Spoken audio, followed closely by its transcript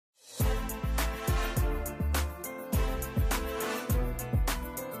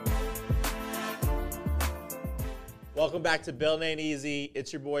Welcome back to Bill Ain't Easy.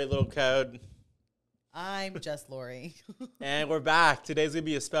 It's your boy, Little Code. I'm just Lori. And we're back. Today's going to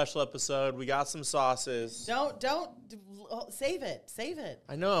be a special episode. We got some sauces. Don't save it. Save it.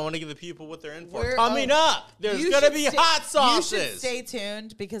 I know. I want to give the people what they're in for. Coming up, there's going to be hot sauces. You should stay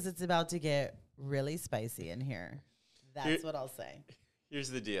tuned because it's about to get really spicy in here. That's what I'll say. Here's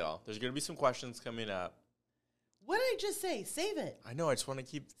the deal. There's going to be some questions coming up. What did I just say? Save it. I know. I just want to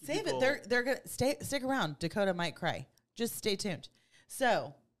keep Save it. They're gonna stick around. Dakota might cry. Just stay tuned.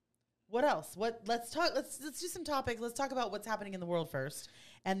 So, what else? Let's talk. Let's do some topics. Let's talk about what's happening in the world first,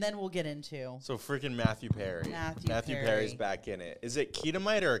 and then we'll get into. So freaking Matthew Perry. Matthew Perry's back in it. Is it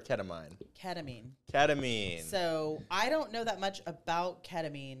ketamine or ketamine? Ketamine. Ketamine. So I don't know that much about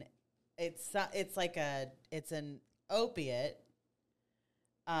ketamine. It's an opiate.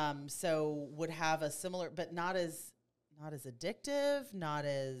 So would have a similar, but not as addictive, not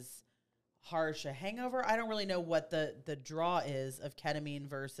as harsh a hangover. I don't really know what the draw is of ketamine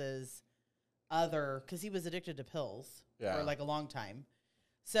versus other, because he was addicted to pills for like a long time.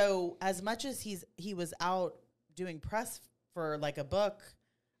 So as much as he was out doing press for like a book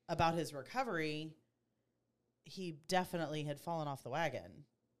about his recovery, he definitely had fallen off the wagon,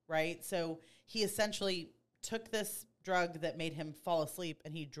 right? So he essentially took this drug that made him fall asleep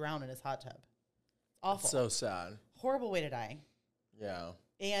and he drowned in his hot tub. Awful. That's so sad. Horrible way to die. Yeah.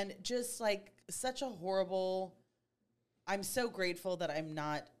 And just like such a horrible, I'm so grateful that I'm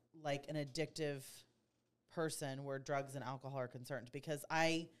not like an addictive person where drugs and alcohol are concerned, because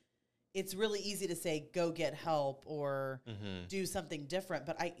it's really easy to say, go get help or do something different.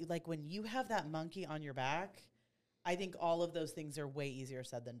 But I like when you have that monkey on your back, I think all of those things are way easier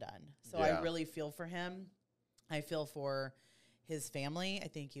said than done. So I really feel for him. I feel for his family. I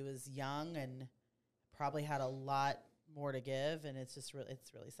think he was young and probably had a lot more to give, and it's really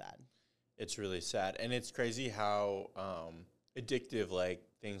sad. It's really sad, and it's crazy how addictive like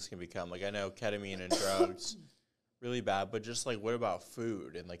things can become. Like I know ketamine and drugs really bad, but just like what about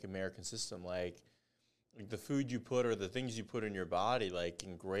food and like American system? Like the food you put or the things you put in your body like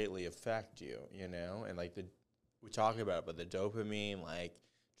can greatly affect you, you know? And like we talk about it, but the dopamine, like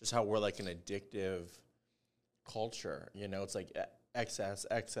just how we're like an addictive culture, you know, it's like excess.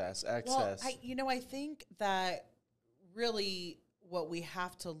 Well, I think that really what we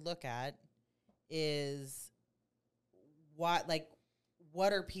have to look at is what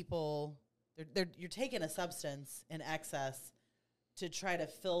are people, you're taking a substance in excess to try to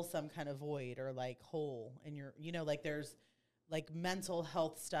fill some kind of void or like hole in your, you know, like there's like mental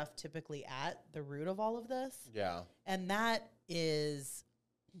health stuff typically at the root of all of this. Yeah. And that is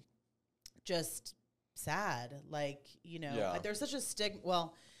just sad. Like, you know, there's such a stigma.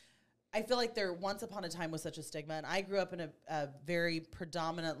 Well, I feel like there once upon a time was such a stigma, and I grew up in a very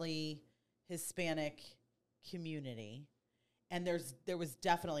predominantly Hispanic community, and there was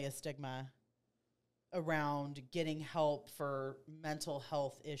definitely a stigma around getting help for mental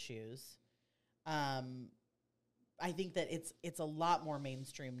health issues. I think that it's a lot more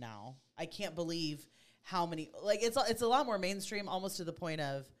mainstream now. I can't believe how many, like it's a lot more mainstream, almost to the point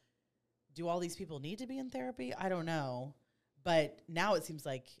of, do all these people need to be in therapy? I don't know. But now it seems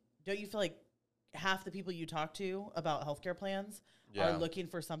like, don't you feel like half the people you talk to about healthcare plans are looking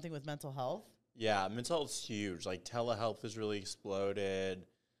for something with mental health? Yeah, mental health's huge. Like telehealth has really exploded.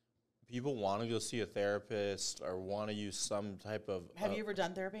 People want to go see a therapist or want to use some type of... Have you ever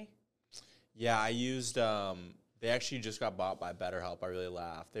done therapy? Yeah, I used... they actually just got bought by BetterHelp. I really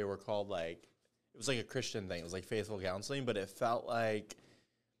laughed. They were called like... It was like a Christian thing. It was like faithful counseling, but it felt like...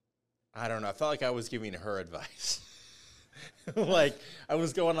 I don't know. I felt like I was giving her advice. Like, I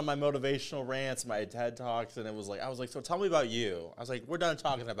was going on my motivational rants, my TED Talks, and I was like, so tell me about you. I was like, we're done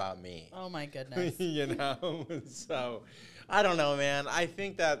talking about me. Oh, my goodness. You know? So, I don't know, man. I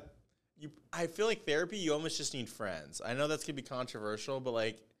think that I feel like therapy, you almost just need friends. I know that's going to be controversial, but,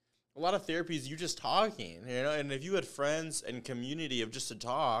 like, a lot of therapy is you just talking, you know? And if you had friends and community of just to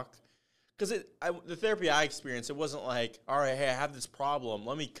talk... Because the therapy I experienced, it wasn't like, all right, hey, I have this problem.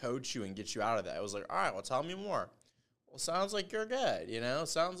 Let me coach you and get you out of that. It was like, all right, well, tell me more. Well, sounds like you're good, you know?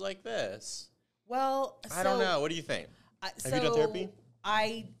 Sounds like this. Well, I don't know. What do you think? Have you done therapy?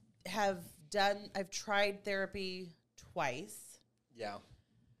 I've tried therapy twice. Yeah.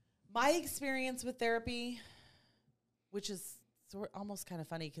 My experience with therapy, which is almost kind of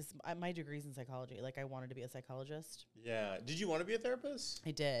funny because my degree's in psychology. Like, I wanted to be a psychologist. Yeah. Did you want to be a therapist? I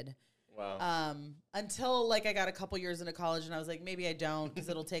did. Wow. Until like I got a couple years into college and I was like, maybe I don't, because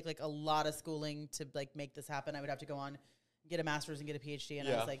it'll take like a lot of schooling to like make this happen. I would have to go on, get a master's and get a PhD. And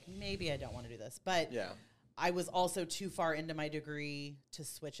I was like, maybe I don't want to do this. But I was also too far into my degree to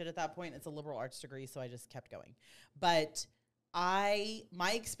switch it at that point. It's a liberal arts degree, so I just kept going. But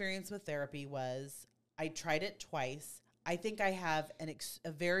my experience with therapy was I tried it twice. I think I have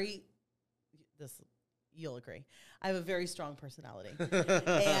you'll agree. I have a very strong personality.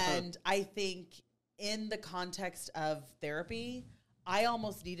 And I think in the context of therapy, I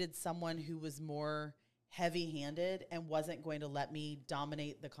almost needed someone who was more heavy-handed and wasn't going to let me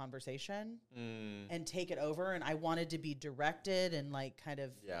dominate the conversation and take it over. And I wanted to be directed and like kind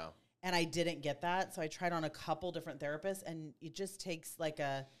of, and I didn't get that. So I tried on a couple different therapists, and it just takes like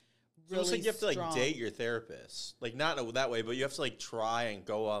a really so you have to like date your therapist, like not in that way, but you have to like try and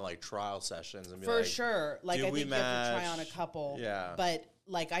go on like trial sessions and be for sure. Like I think you have to try on a couple, yeah. But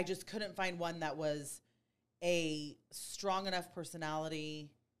like I just couldn't find one that was a strong enough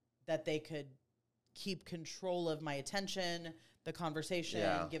personality that they could keep control of my attention, the conversation,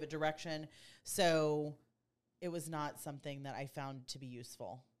 give it direction. So it was not something that I found to be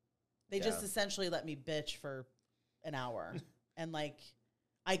useful. They just essentially let me bitch for an hour. And like,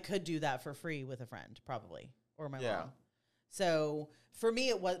 I could do that for free with a friend probably, or my mom. So for me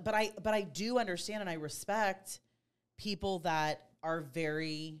it was, but I do understand and I respect people that are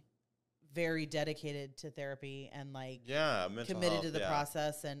very, very dedicated to therapy and like committed health, to the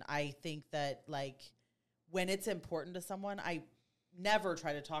process. And I think that like when it's important to someone, I never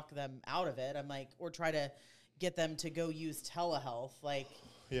try to talk them out of it. I'm like, or try to get them to go use telehealth. Like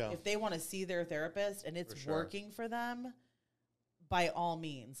if they want to see their therapist and it's working for them, by all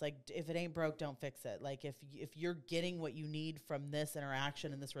means, like if it ain't broke, don't fix it. Like if you're getting what you need from this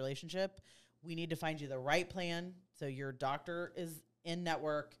interaction in this relationship, we need to find you the right plan. So your doctor is in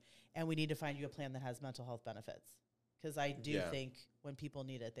network, and we need to find you a plan that has mental health benefits. Because I do think when people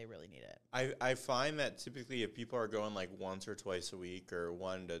need it, they really need it. I find that typically if people are going like once or twice a week, or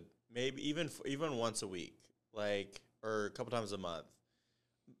one to maybe even once a week, like, or a couple times a month,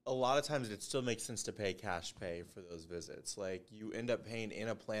 a lot of times it still makes sense to pay cash pay for those visits. Like you end up paying in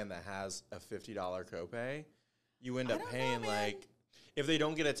a plan that has a $50 copay. You end up paying like if they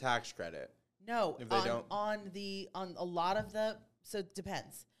don't get a tax credit. No, if they don't on a lot of so it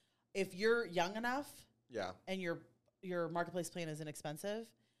depends. If you're young enough, and your marketplace plan is inexpensive,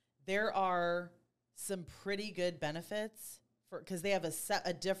 there are some pretty good benefits because they have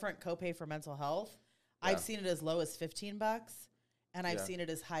a different copay for mental health. I've seen it as low as $15, and I've seen it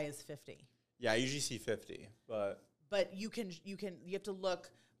as high as $50. Yeah, I usually see 50, but you have to look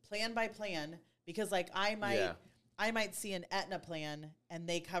plan by plan because like I might see an Aetna plan and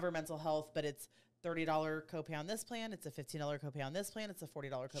they cover mental health, but it's $30 copay on this plan. It's a $15 copay on this plan. It's a $40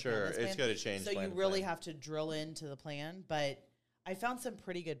 copay on this plan. Sure, it's going to change. So you really have to drill into the plan. But I found some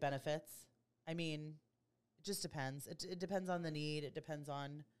pretty good benefits. I mean, it just depends. It depends on the need. It depends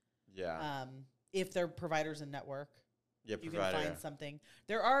on if they're providers in network. You can find something.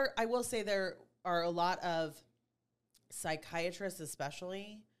 I will say there are a lot of psychiatrists,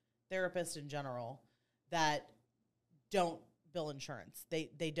 especially therapists in general, that don't bill insurance.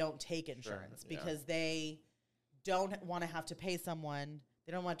 They don't take insurance because they don't want to have to pay someone.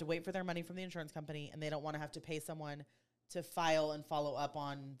 They don't want to wait for their money from the insurance company, and they don't want to have to pay someone to file and follow up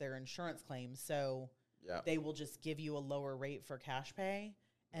on their insurance claims. So they will just give you a lower rate for cash pay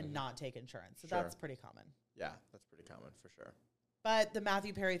and not take insurance. So that's pretty common. Yeah, that's pretty common for sure. But the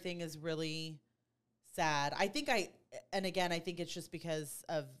Matthew Perry thing is really sad. I think it's just because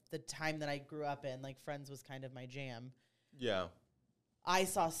of the time that I grew up in. Like Friends was kind of my jam. Yeah. I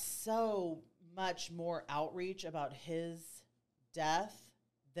saw so much more outreach about his death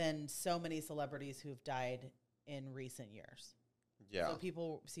than so many celebrities who've died in recent years. Yeah. So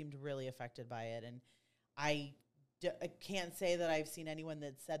people seemed really affected by it. And I can't say that I've seen anyone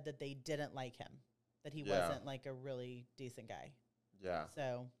that said that they didn't like him, that he wasn't like a really decent guy. Yeah.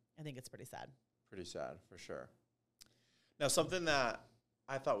 So I think it's pretty sad. Pretty sad, for sure. Now, something that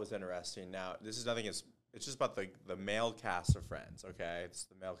I thought was interesting. Now, this is nothing. It's just about the male cast of Friends, okay? It's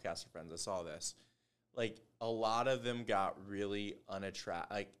the male cast of Friends. I saw this. Like, a lot of them got really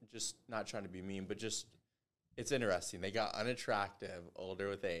unattractive. Like, just not trying to be mean, but just, it's interesting. They got unattractive, older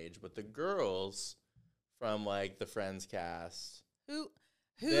with age. But the girls from, like, the Friends cast. Who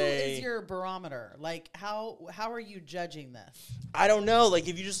is your barometer? Like, how are you judging this? I don't know. Like,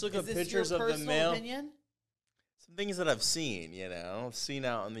 if you just look at pictures of the male. Opinion? Some things that I've seen, I've seen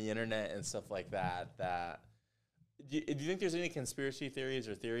out on the internet and stuff like that. Do you think there's any conspiracy theories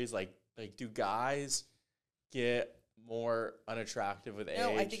or theories like do guys get more unattractive with age?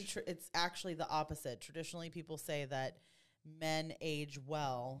 No, I think it's actually the opposite. Traditionally, people say that men age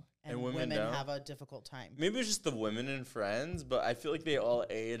well and women have a difficult time. Maybe it's just the women in Friends, but I feel like they all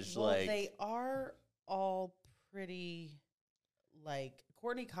age they are all pretty, like,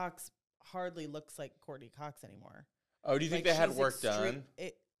 Courtney Cox hardly looks like Courtney Cox anymore. Oh, do you think they had work done?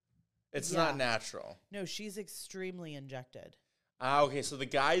 It's not natural. No, she's extremely injected. Ah, okay. So the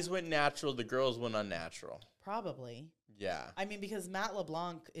guys went natural, the girls went unnatural. Probably. Yeah. I mean, because Matt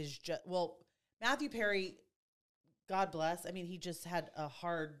LeBlanc is just, well, Matthew Perry, God bless. I mean, he just had a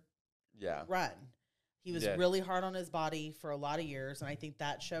hard run. He was really hard on his body for a lot of years, and I think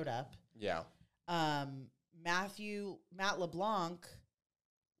that showed up. Yeah. Matt LeBlanc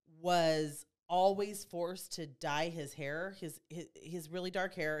was always forced to dye his hair, his really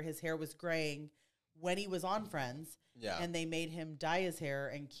dark hair. His hair was graying when he was on Friends. Yeah. And they made him dye his hair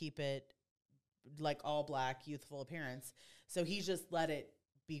and keep it like all black, youthful appearance. So he just let it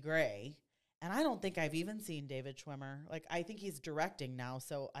be gray. And I don't think I've even seen David Schwimmer. Like, I think he's directing now,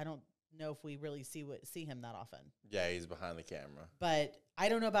 so I don't know if we really see him that often. Yeah, he's behind the camera. But I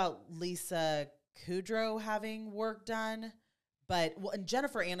don't know about Lisa Kudrow having work done. But and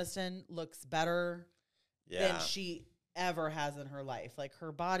Jennifer Aniston looks better than she ever has in her life. Like,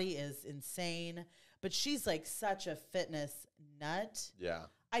 her body is insane, but she's like such a fitness nut. Yeah.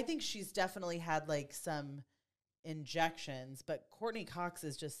 I think she's definitely had like some injections, but Courtney Cox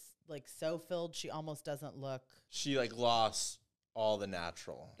is just like so filled she almost doesn't look. She like lost all the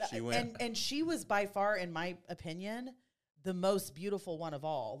natural. She went and she was by far, in my opinion, the most beautiful one of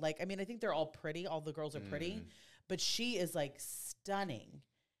all. Like, I mean, I think they're all pretty. All the girls are pretty, but she is like stunning.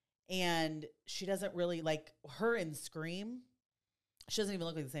 And she doesn't really, like, her in Scream, she doesn't even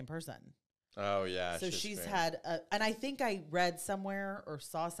look like the same person. Oh, yeah. So she's had, and I think I read somewhere or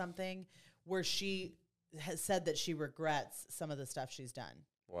saw something where she has said that she regrets some of the stuff she's done.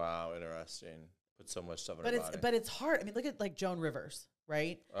 Wow, interesting. Put so much stuff in her body. But it's hard. I mean, look at, like, Joan Rivers,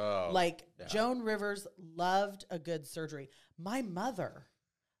 right? Oh. Like, Joan Rivers loved a good surgery. My mother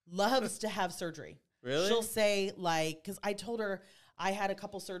loves to have surgery. Really? She'll say, like, because I told her, I had a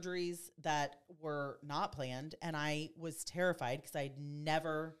couple surgeries that were not planned, and I was terrified because I'd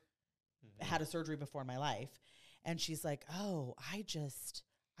never had a surgery before in my life. And she's like, oh,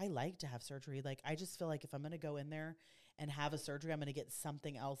 I like to have surgery. Like, I just feel like if I'm going to go in there and have a surgery, I'm going to get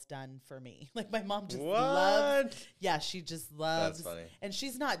something else done for me. Like, my mom just loves. Yeah, she just loves. That's funny. And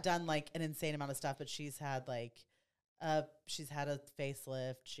she's not done, like, an insane amount of stuff, but she's had, like, she's had a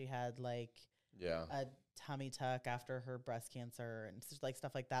facelift. She had, like, a tummy tuck after her breast cancer and like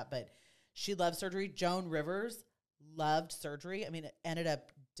stuff like that. But she loves surgery. Joan Rivers loved surgery. I mean, it ended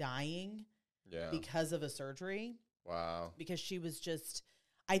up dying because of a surgery. Wow. Because she was just,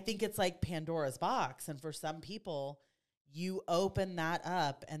 I think it's like Pandora's box. And for some people, you open that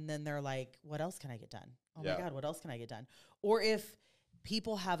up and then they're like, what else can I get done? Oh my God, what else can I get done? Or if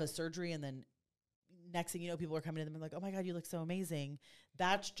people have a surgery and then next thing you know, people are coming to them and like, oh my God, you look so amazing.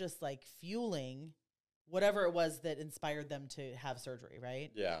 That's just like fueling whatever it was that inspired them to have surgery,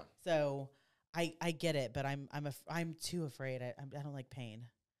 right? Yeah. So I get it, but I'm too afraid. I don't like pain.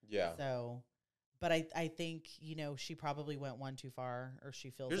 Yeah. So, but I think, you know, she probably went one too far, or she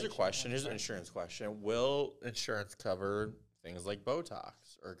feels. Here's like a question. Here's an insurance question. Will insurance cover things like Botox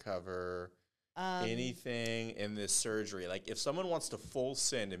or cover anything in this surgery? Like, if someone wants to full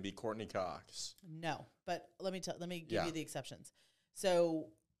send and be Courtney Cox. No, but let me give you the exceptions. So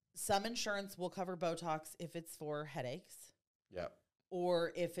some insurance will cover Botox if it's for headaches. Yep.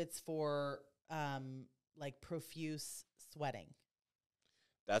 Or if it's for like profuse sweating.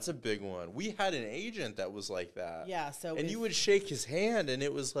 That's a big one. We had an agent that was like that. Yeah. So you would shake his hand, and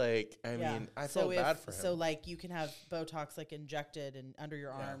it was like, I mean, I felt bad for him. So like you can have Botox like injected and under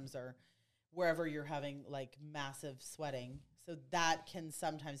your arms or wherever you're having like massive sweating. So that can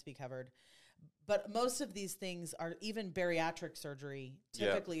sometimes be covered. But most of these things are, even bariatric surgery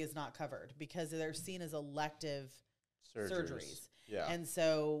typically is not covered because they're seen as elective surgeries. Yeah. And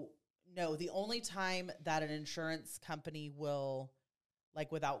so, no, the only time that an insurance company will,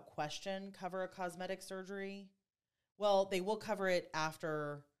 like without question, cover a cosmetic surgery, well, they will cover it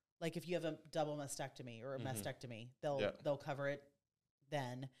after, like if you have a double mastectomy or a mastectomy, they'll cover it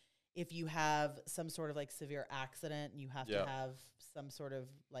then. If you have some sort of like severe accident and you have to have some sort of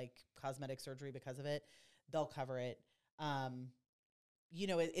like cosmetic surgery because of it, they'll cover it. You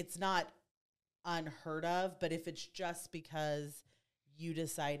know, it's not unheard of, but if it's just because you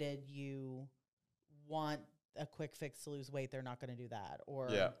decided you want a quick fix to lose weight, they're not going to do that. Or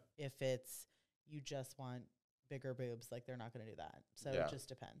if it's you just want bigger boobs, like they're not going to do that. So it just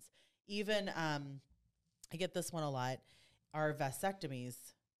depends. Even I get this one a lot, are vasectomies.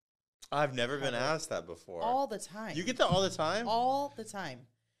 I've never been asked that before. All the time. You get that all the time? All the time.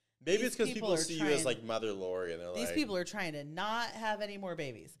 Maybe it's because people see you as like Mother Lori, and they're these people are trying to not have any more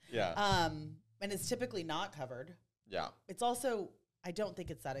babies. Yeah. And it's typically not covered. Yeah. It's also, I don't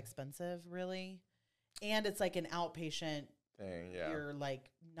think it's that expensive, really. And it's like an outpatient thing, yeah. You're like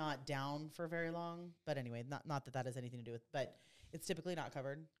not down for very long. But anyway, not that has anything to do with, but it's typically not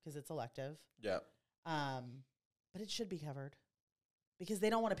covered because it's elective. Yeah. But it should be covered because they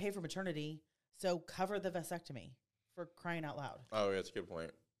don't want to pay for maternity. So cover the vasectomy, for crying out loud. Oh, yeah, that's a good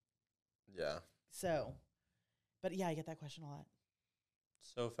point. Yeah. So, but yeah, I get that question a lot.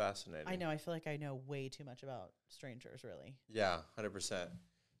 So fascinating. I know. I feel like I know way too much about strangers, really. Yeah, 100%.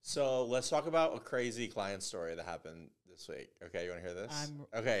 So let's talk about a crazy client story that happened this week. Okay, you want to hear this?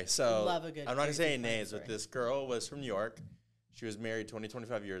 Okay, so love a good I'm not going to say any names, story. but this girl was from New York. She was married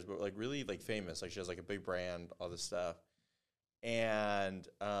 25 years, but like really like famous. Like she has like a big brand, all this stuff. And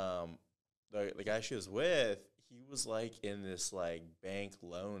the guy she was with, he was like in this like bank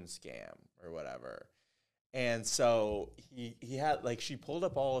loan scam or whatever. And so he had like, she pulled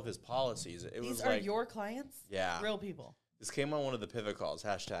up all of his policies. These are your clients? Yeah. Real people. This came on one of the pivot calls,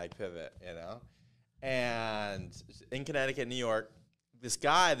 #pivot, you know? And in Connecticut, New York, there's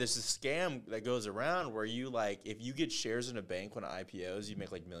this scam that goes around where you like, if you get shares in a bank when it IPOs, you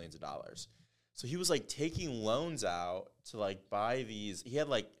make like millions of dollars. So he was like taking loans out to like buy these. He had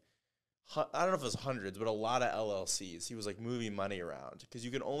like, I don't know if it was hundreds, but a lot of LLCs. He was like moving money around because you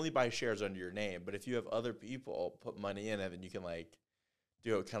can only buy shares under your name. But if you have other people put money in it, then you can like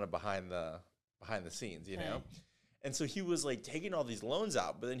do it kind of behind the scenes, you know? And so he was like taking all these loans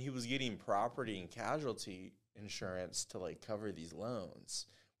out, but then he was getting property and casualty insurance to like cover these loans,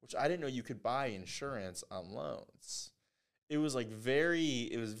 which I didn't know you could buy insurance on loans. It was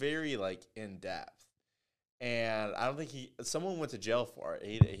very like in depth. And I don't think someone went to jail for it.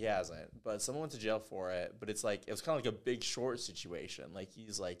 He hasn't, but someone went to jail for it. But it's like, it was kind of like a Big Short situation. Like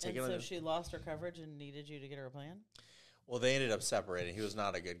he's like taking. And so she lost her coverage and needed you to get her a plan? Well, they ended up separating. He was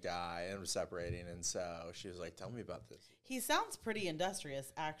not a good guy, and was separating, and so she was like, "Tell me about this." He sounds pretty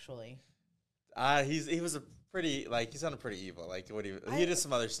industrious, actually. He was a pretty he sounded pretty evil. Like he did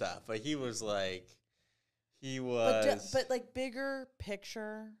some other stuff, but he was like, But like bigger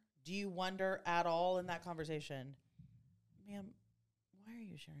picture, do you wonder at all in that conversation, ma'am, why are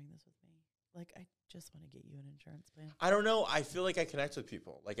you sharing this with me? Like, I just want to get you an insurance plan. I don't know. I feel like I connect with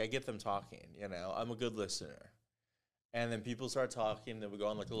people. Like I get them talking. You know, I'm a good listener. And then people start talking, then we go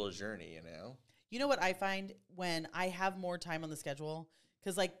on like a little journey, you know? You know what I find when I have more time on the schedule?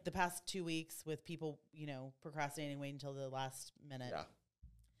 Because like the past 2 weeks with people, you know, procrastinating, waiting until the last minute,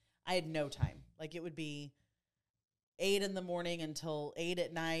 I had no time. Like it would be 8 in the morning until 8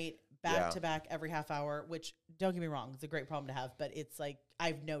 at night, back to back every half hour, which don't get me wrong, it's a great problem to have, but it's like I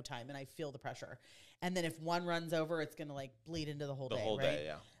have no time and I feel the pressure. And then if one runs over, it's going to like bleed into the whole day. The whole day,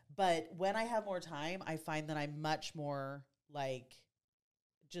 yeah. But when I have more time, I find that I'm much more like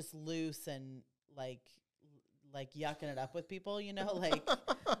just loose and like yucking it up with people, you know, like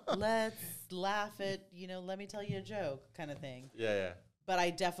let's laugh at, you know, let me tell you a joke kind of thing. Yeah, yeah. But I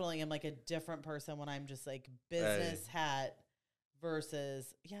definitely am like a different person when I'm just like business hat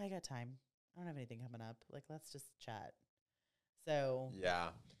versus, I got time. I don't have anything coming up. Like, let's just chat. So. Yeah.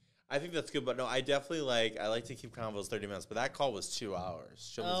 I think that's good, but no, I definitely I like to keep convos 30 minutes, but that call was 2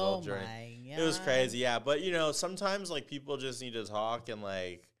 hours. She was all journey. My God. It was crazy, yeah. But, you know, sometimes, like, people just need to talk and,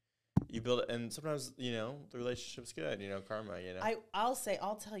 like, you build it, and sometimes, you know, the relationship's good, you know, karma, you know.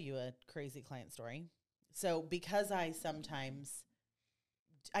 I'll tell you a crazy client story. So, because I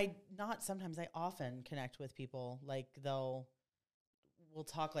often connect with people, like, we'll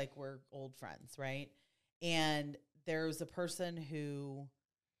talk like we're old friends, right? And there's a person who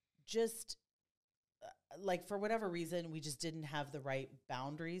just like for whatever reason we just didn't have the right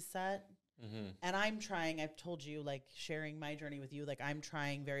boundaries set. And I've told you, like, sharing my journey with you, like I'm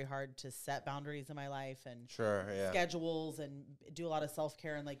trying very hard to set boundaries in my life and schedules and do a lot of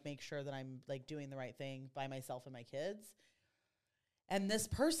self-care and like make sure that I'm like doing the right thing by myself and my kids. And this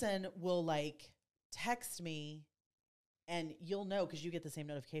person will like text me, and you'll know because you get the same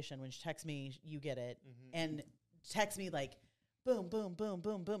notification when she texts me, you get it, and text me like boom, boom, boom,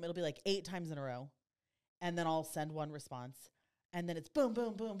 boom, boom. It'll be like 8 times in a row. And then I'll send one response. And then it's boom,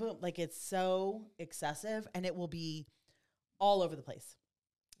 boom, boom, boom. Like it's so excessive, and it will be all over the place.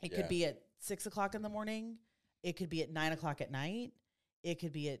 It could be at 6 o'clock in the morning. It could be at 9 o'clock at night. It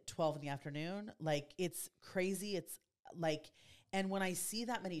could be at 12 in the afternoon. Like it's crazy. It's like, and when I see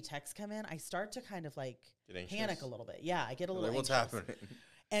that many texts come in, I start to kind of like panic a little bit. Yeah, I get a little anxious. What's happening?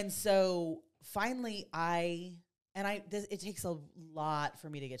 And so finally it takes a lot for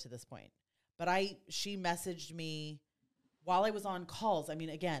me to get to this point. But she messaged me while I was on calls. I mean,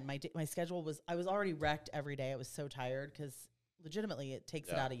 again, my schedule I was already wrecked every day. I was so tired because legitimately it takes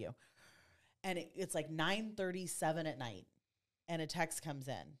it out of you. And it's like 9:37 at night, and a text comes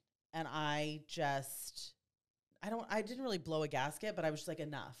in, and I didn't really blow a gasket, but I was just like,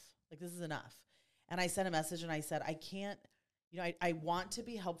 enough. Like, this is enough. And I sent a message and I said, I can't, I want to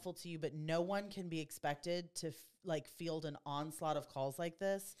be helpful to you, but no one can be expected to field an onslaught of calls like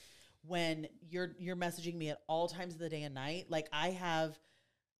this when you're messaging me at all times of the day and night. Like, I have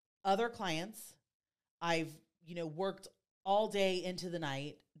other clients. I've, worked all day into the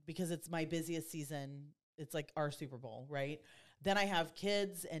night because it's my busiest season. It's like our Super Bowl, right? Then I have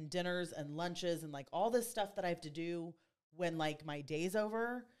kids and dinners and lunches and like all this stuff that I have to do when like my day's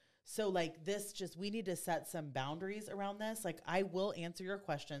over. So like we need to set some boundaries around this. Like, I will answer your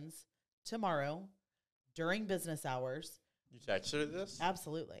questions tomorrow during business hours. You texted her this?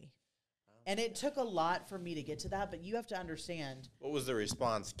 Absolutely. And it took a lot for me to get to that, but you have to understand. What was the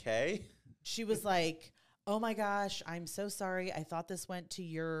response, Kay? She was like, oh my gosh, I'm so sorry. I thought this went to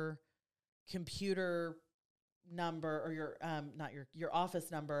your computer number or your office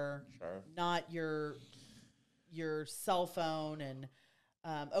number, sure, not your cell phone. And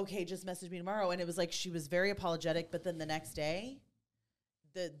okay, just message me tomorrow. And it was like she was very apologetic, but then the next day,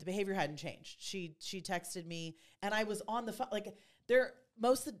 the behavior hadn't changed. She texted me, and I was on the phone. Like,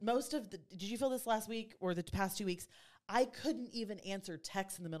 most of the. Did you feel this last week or the past 2 weeks? I couldn't even answer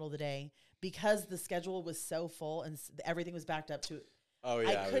texts in the middle of the day because the schedule was so full and everything was backed up to. Oh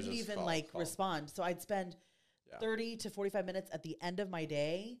yeah, I couldn't even respond. So I'd spend 30 to 45 minutes at the end of my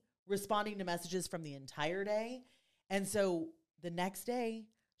day responding to messages from the entire day. And so the next day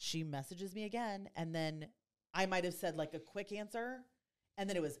she messages me again. And then I might've said like a quick answer. And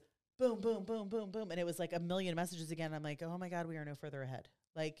then it was boom, boom, boom, boom, boom. And it was like a million messages again. I'm like, oh my God, we are no further ahead.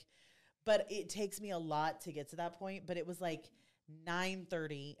 Like, but it takes me a lot to get to that point. But it was like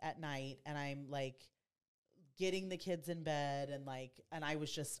 9:30 at night. And I'm like getting the kids in bed and I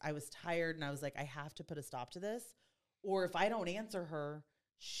was tired and I was like, I have to put a stop to this. Or if I don't answer her,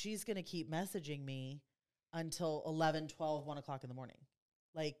 she's going to keep messaging me until 11, 12, 1 o'clock in the morning.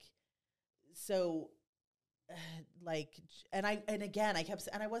 Like, so like, and again,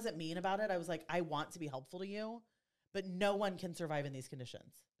 I wasn't mean about it. I was like, I want to be helpful to you, but no one can survive in these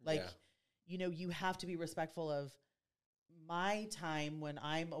conditions. Like, you have to be respectful of my time when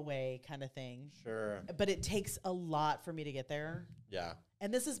I'm away, kind of thing. Sure. But it takes a lot for me to get there. Yeah.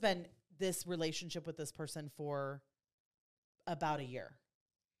 And this has been this relationship with this person for about a year.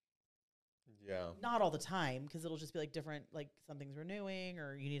 Yeah. Not all the time, because it'll just be like different, like something's renewing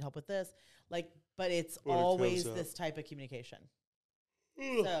or you need help with this. Like, but it's always this type of communication.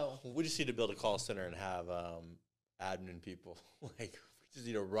 So we just need to build a call center and have admin people. Like, we just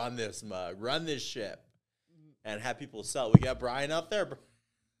need to run this ship. And have people sell. We got Brian out there.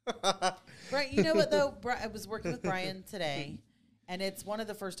 Brian, you know what, though? I was working with Brian today, and it's one of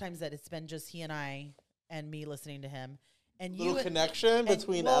the first times that it's been just he and I and me listening to him. And Connection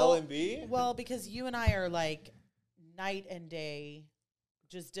between L and B? Well, because you and I are like night and day,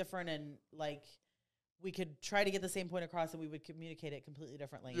 just different, and like we could try to get the same point across and we would communicate it completely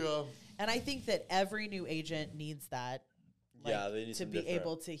differently. Yeah. And I think that every new agent needs that. Like, they need to be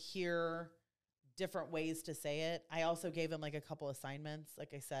able to hear different ways to say it. I also gave him like a couple assignments.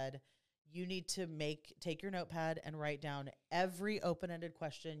 Like I said, you need to take your notepad and write down every open-ended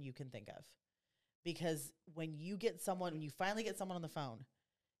question you can think of. Because when you finally get someone on the phone,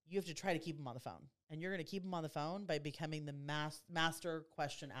 you have to try to keep them on the phone. And you're going to keep them on the phone by becoming the master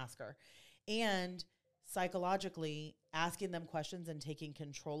question asker. And psychologically, asking them questions and taking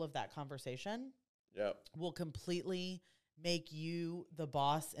control of that conversation will completely make you the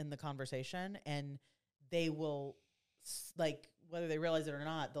boss in the conversation, and they will, like, whether they realize it or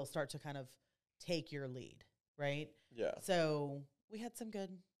not, they'll start to kind of take your lead, right? Yeah. So we had some good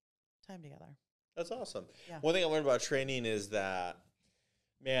time together. That's awesome. Yeah. One thing I learned about training is that,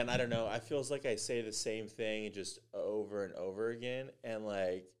 man, I don't know, I feels like I say the same thing just over and over again, and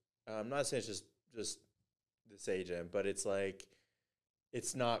like, I'm not saying it's just this agent, but it's like,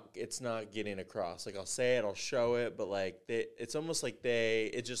 it's not getting across. Like, I'll say it, I'll show it, but like it's almost like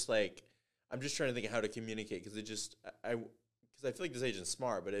it's just like, I'm just trying to think of how to communicate, because I feel like this agent's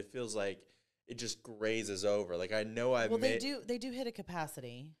smart, but it feels like it just grazes over. Like, I know they do hit a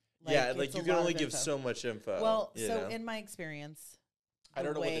capacity. Like, like you can only give so much info. Well, so in my experience, I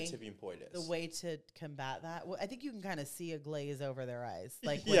don't know what the tipping point is. The way to combat that, I think you can kind of see a glaze over their eyes.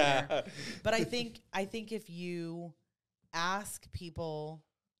 Like, but I think if you ask people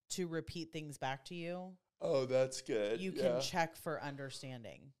to repeat things back to you. Oh, that's good. You can check for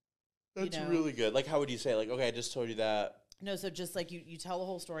understanding. That's really good. Like, how would you say, like, okay, I just told you that. No, so just like you tell the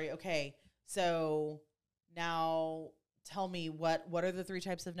whole story. Okay, so now tell me what are the 3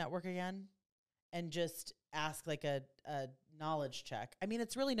 types of network again? and just ask like a knowledge check. I mean,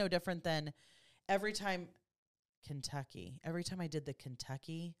 it's really no different than every time I did the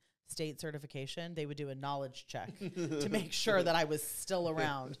Kentucky state certification, they would do a knowledge check to make sure that I was still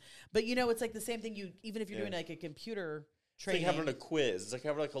around. But it's like the same thing. Even if you're doing like a computer training, it's like having a quiz. It's like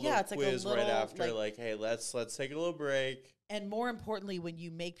having like a little quiz right after. Like, hey, let's take a little break. And more importantly, when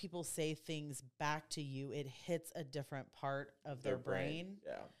you make people say things back to you, it hits a different part of their brain.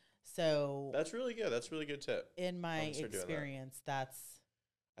 Yeah. So that's really good. That's a really good tip. In my experience, I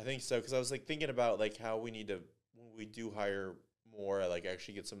think so, because I was like thinking about like how we need to, when we do hire more, like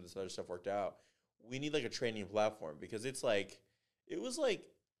actually get some of this other stuff worked out, we need like a training platform, because it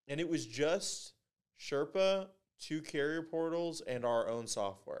was just Sherpa, 2 carrier portals, and our own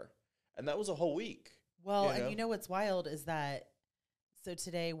software. And that was a whole week. Well, and what's wild is that, so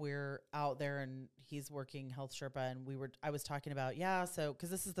today we're out there and he's working Health Sherpa, and I was talking about, because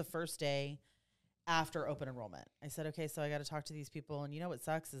this is the first day after open enrollment. I said, okay, so I got to talk to these people. And what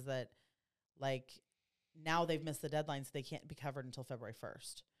sucks is that like now they've missed the deadline, so they can't be covered until February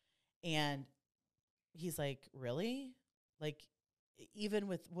 1st. And he's like, really? Like, even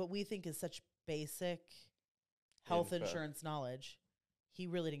with what we think is such basic health insurance knowledge, he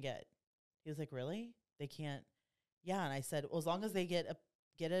really didn't get it. He was like, really? They can't? Yeah. And I said, well, as long as they get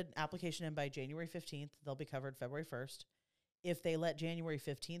an application in by January 15th, they'll be covered February 1st. If they let January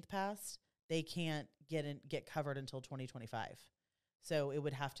 15th pass, they can't get covered until 2025. So it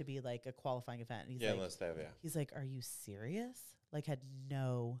would have to be like a qualifying event. And he's like, are you serious? Like, had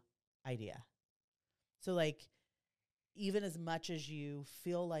no idea. So like, even as much as you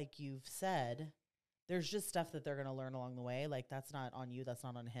feel like you've said, there's just stuff that they're going to learn along the way. Like, that's not on you. That's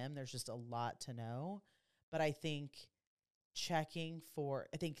not on him. There's just a lot to know. But I think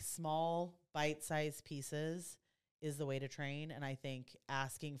small bite-sized pieces is the way to train. And I think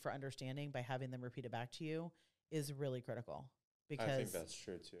asking for understanding by having them repeat it back to you is really critical, because I think that's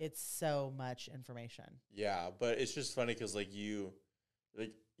true too. It's so much information. Yeah, but it's just funny because you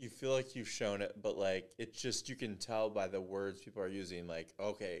feel like you've shown it, but like it's just, you can tell by the words people are using, like,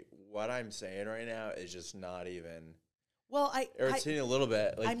 okay, what I'm saying right now is just not even. Well, it's hitting a little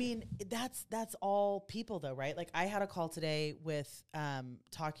bit. Like, I mean, that's all people though, right? Like, I had a call today with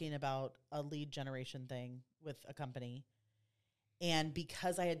talking about a lead generation thing with a company, and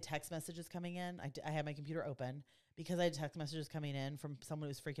because I had text messages coming in, I had my computer open, because I had text messages coming in from someone who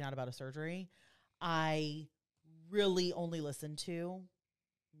was freaking out about a surgery. I really only listened to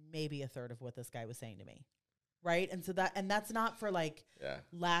maybe a third of what this guy was saying to me, right? And so that's not for like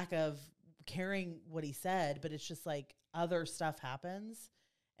lack of caring what he said, but it's just like other stuff happens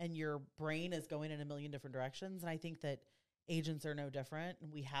and your brain is going in a million different directions. And I think that agents are no different.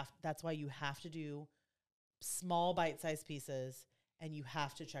 And that's why you have to do small bite-sized pieces, and you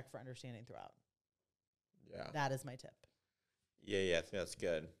have to check for understanding throughout. Yeah. That is my tip. Yeah, I think that's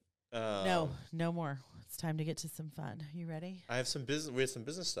good. No more. It's time to get to some fun. You ready? I have some business. We have some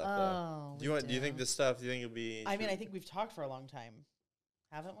business stuff. Though. Do you think this stuff? Do you think it'll be? I mean, I think we've talked for a long time,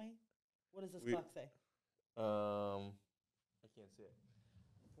 haven't we? What does this clock say? I can't see it.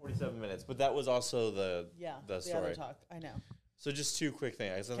 47 minutes, but that was also the story. Other talk. I know. So just 2 quick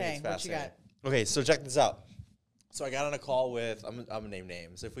things. I think it's fascinating. What you got? Okay, so check this out. So I got on a call with. I'm gonna name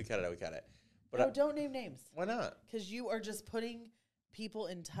names. If we cut it, we cut it. But don't name names. Why not? Because you are just putting people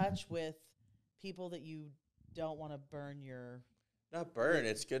in touch with people that you don't want to burn your. Not burn.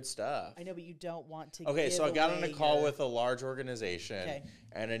 It's good stuff. I know, but you don't want to. Okay, so I got on a call with a large organization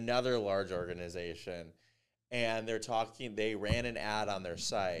and another large organization, and they're talking. They ran an ad on their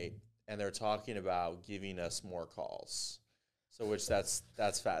site, and they're talking about giving us more calls. So that's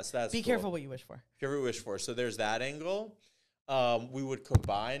fast. That's be careful what you wish for. Careful what you wish for. So there's that angle. We would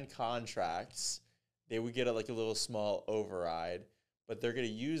combine contracts. They would get a little small override, but they're going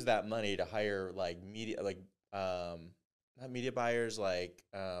to use that money to hire media, not media buyers,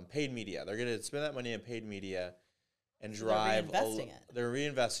 paid media. They're going to spend that money in paid media and drive. They're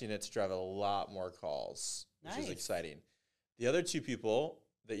reinvesting it to drive a lot more calls, which is exciting. The other 2 people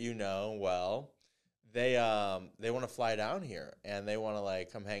that you know well, they want to fly down here and they want to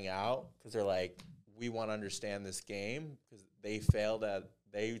come hang out, because they're like, we want to understand this game, because they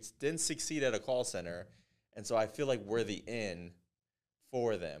didn't succeed at a call center, and so I feel like we're the in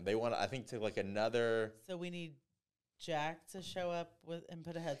for them. They want, I think, to another. So we need Jack to show up and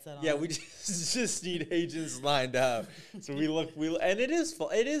put a headset on. Yeah, we just need agents lined up. So and it is full.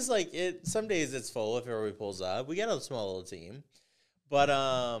 It is some days it's full if everybody pulls up. We got a small little team, but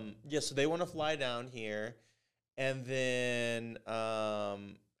so they want to fly down here, and then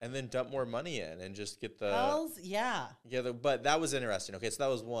and then dump more money in and just get the but that was interesting. Okay, so that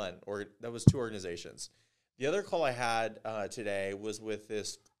was one, or that was two organizations. The other call I had today was with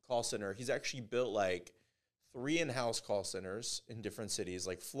this call center. He's actually built like 3 in-house call centers in different cities,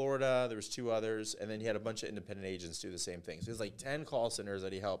 like Florida. There was 2 others, and then he had a bunch of independent agents do the same thing. So there's like 10 call centers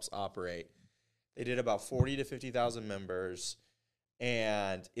that he helps operate. They did about 40 to 50,000 members,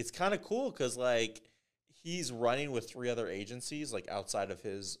 and it's kind of cool because like he's running with 3 other agencies like outside of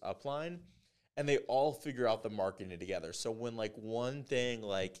his upline, and they all figure out the marketing together. So when like one thing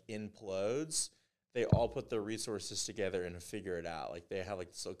like implodes, they all put their resources together and figure it out. Like they have like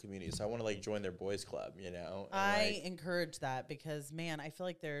this little community. So I want to like join their boys club, you know? And I encourage that because man, I feel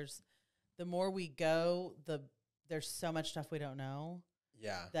like the more we go, there's so much stuff we don't know.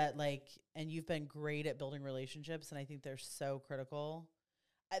 Yeah. That like, and you've been great at building relationships. And I think they're so critical.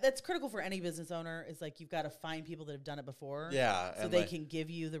 That's critical for any business owner is like, you've got to find people that have done it before. Yeah. So they can give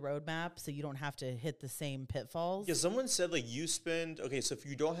you the roadmap so you don't have to hit the same pitfalls. Yeah. Someone said like so if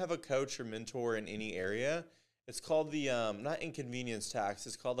you don't have a coach or mentor in any area, it's called the, not inconvenience tax.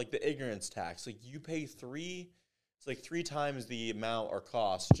 It's called like the ignorance tax. Like you pay 3 times the amount or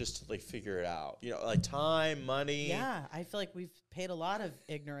cost just to like figure it out, you know, like time, money. Yeah. I feel like we've paid a lot of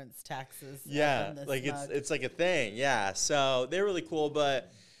ignorance taxes. Yeah. Like it's like a thing. Yeah. So they're really cool,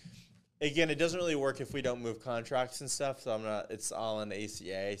 but again, it doesn't really work if we don't move contracts and stuff. So it's all in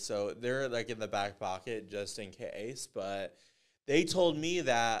ACA. So they're like in the back pocket just in case. But they told me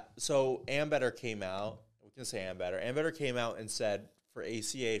that, so Ambetter came out. We can say Ambetter. Ambetter came out and said for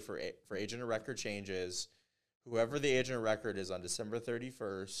ACA, for agent of record changes, whoever the agent of record is on December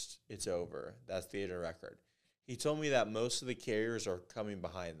 31st, it's over. That's the agent of record. He told me that most of the carriers are coming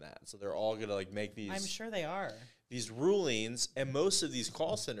behind that. So they're all going to like make these. I'm sure they are. These rulings, and most of these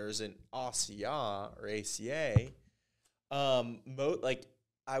call centers in ACA or ACA, like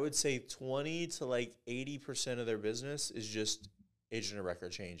I would say 20 to like 80% of their business is just agent of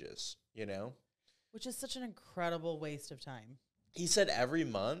record changes, you know? Which is such an incredible waste of time. He said every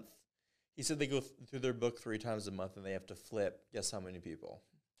month, they go through their book 3 times a month and they have to flip, guess how many people?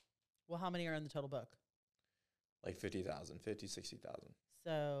 Well, how many are in the total book? Like 60,000.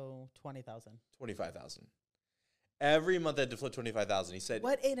 So 20,000. 25,000. Every month they had to flip 25,000. He said,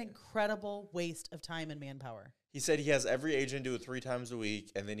 what an incredible waste of time and manpower. He said he has every agent do it 3 times a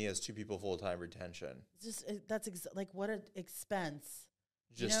week, and then he has 2 people full-time retention. Like what an expense.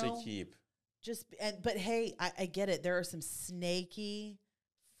 Just to keep. But hey, I get it. There are some snaky,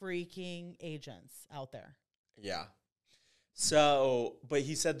 freaking agents out there. Yeah. So, but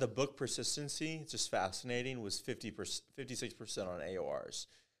he said the book persistency, it's just fascinating, was 56% on AORs.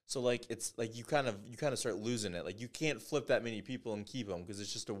 So like it's like you kind of start losing it. Like you can't flip that many people and keep them because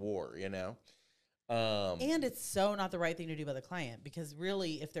it's just a war, you know. And it's so not the right thing to do by the client because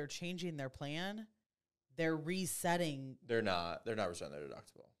really, if they're changing their plan, they're resetting. They're not resetting their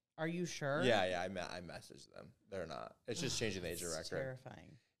deductible. Are you sure? Yeah. I messaged them. They're not. It's just changing the agent record.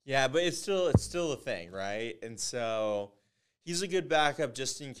 Terrifying. Yeah, but it's still a thing, right? And so he's a good backup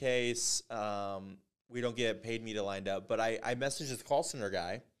just in case we don't get paid meter lined up. But I messaged this call center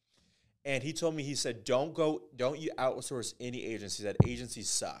guy. And he told me, he said, don't you outsource any agencies. He said, agencies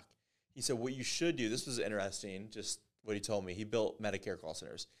suck. He said, what you should do, this was interesting, just what he told me. He built Medicare call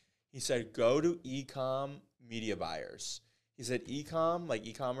centers. He said, go to e-com media buyers. He said, e-com, like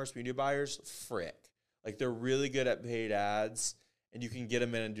e-commerce media buyers, frick. Like they're really good at paid ads, and you can get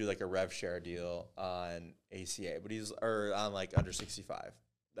them in and do like a rev share deal on ACA, or on like under 65.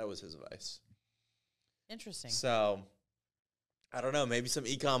 That was his advice. Interesting. So I don't know, maybe some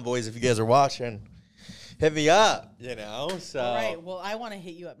ecom boys, if you guys are watching, hit me up, you know? So. All right, well, I want to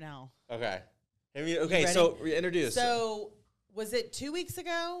hit you up now. Okay. So introduce. So was it 2 weeks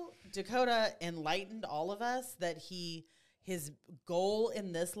ago, Dakota enlightened all of us that his goal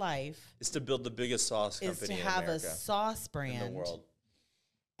in this life is to build the biggest sauce company is to have a sauce brand in the world.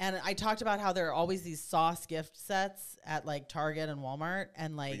 And I talked about how there are always these sauce gift sets at like Target and Walmart,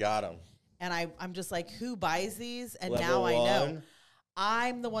 and like we got them. And I'm just like, who buys these? And Level now 1. I know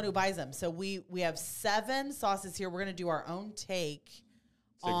I'm the one who buys them. So we have 7 sauces here. We're gonna do our own take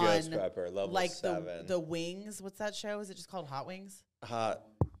on Ghost Pepper, level like 7. the wings. What's that show? Is it just called Hot Wings? Hot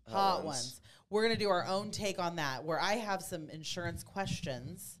ones. We're gonna do our own take on that. Where I have some insurance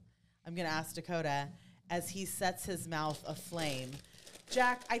questions. I'm gonna ask Dakota as he sets his mouth aflame.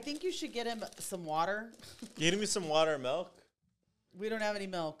 Jack, I think you should get him some water. Get me some water and milk. We don't have any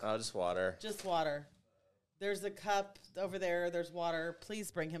milk. Oh, just water. Just water. There's a cup over there. There's water.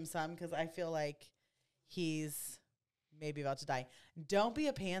 Please bring him some because I feel like he's maybe about to die. Don't be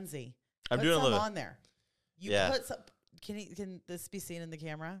a pansy. I'm put doing some a little on there. You put some. Can this be seen in the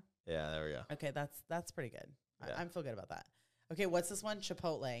camera? Yeah, there we go. Okay, that's pretty good. Yeah. I feel good about that. Okay, what's this one?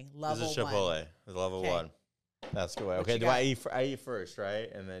 Chipotle, level 1. This is Chipotle. It's level 1. That's the way. Okay, do I eat first,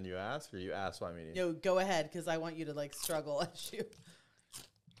 right? And then you ask, or you ask what I'm eating? No, go ahead, because I want you to like struggle as you.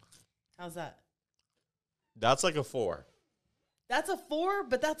 How's that? That's like a 4. That's a 4,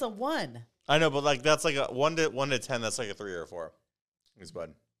 but that's a 1. I know, but like that's like a 1 to 10. That's like a 3 or a 4. It's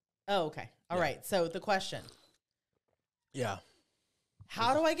bud. Oh, okay. All right. So the question. Yeah.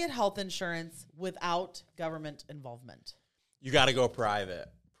 How do I get health insurance without government involvement? You got to go private.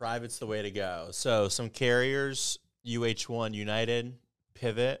 Private's the way to go. So some carriers, UH1, United,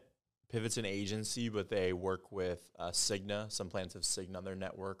 Pivot. Pivot's an agency, but they work with Cigna. Some plans have Cigna on their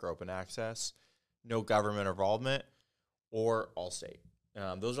network or open access. No government involvement, or Allstate.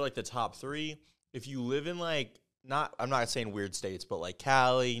 Those are like the top 3. If you live in I'm not saying weird states, but like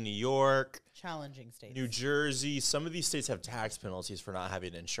Cali, New York, challenging states, New Jersey, some of these states have tax penalties for not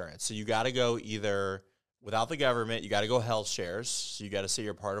having insurance. So you got to go either without the government, you got to go health shares. So you got to say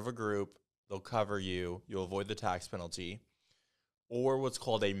you're part of a group. They'll cover you. You'll avoid the tax penalty. Or what's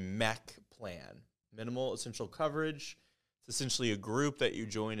called a MEC plan, minimal essential coverage. It's essentially a group that you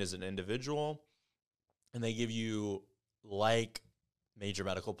join as an individual, and they give you like major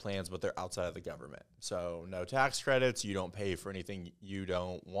medical plans, but they're outside of the government. So no tax credits. You don't pay for anything you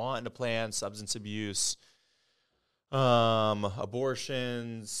don't want in a plan, substance abuse,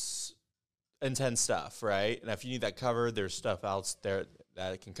 abortions, intense stuff, right? And if you need that covered, there's stuff out there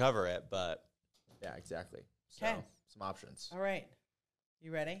that can cover it. But yeah, exactly. So some options. All right.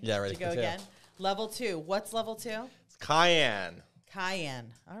 You ready? Yeah, ready to go again. Level 2. What's level 2? It's cayenne.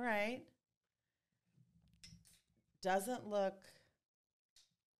 Cayenne. All right. Doesn't look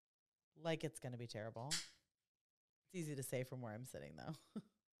like it's going to be terrible. It's easy to say from where I'm sitting, though.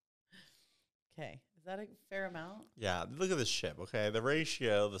 Okay. Is that a fair amount? Yeah. Look at this chip, okay? The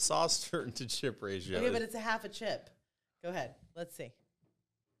ratio, the sauce to chip ratio. Okay, but it's a half a chip. Go ahead. Let's see.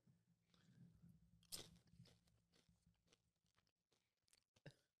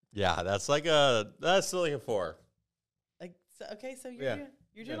 Yeah, that's still like a 4. Like, so, okay, so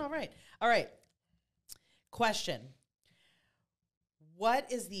you're doing all right. All right. Question.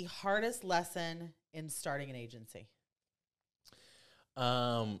 What is the hardest lesson in starting an agency?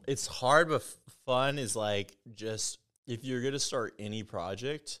 It's hard, but fun is like just if you're going to start any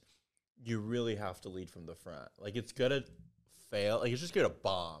project, you really have to lead from the front. Like it's going to fail. Like it's just going to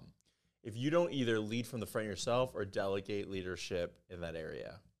bomb if you don't either lead from the front yourself or delegate leadership in that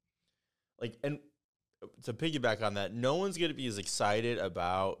area. Like, and to piggyback on that, no one's going to be as excited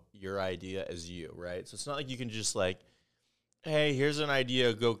about your idea as you, right? So it's not like you can just like, hey, here's an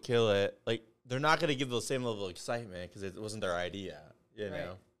idea, go kill it. Like, they're not going to give the same level of excitement because it wasn't their idea, you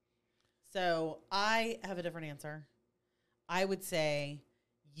know? So I have a different answer. I would say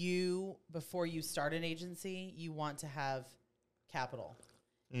before you start an agency, you want to have capital.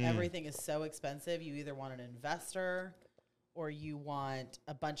 Everything is so expensive. You either want an investor or you want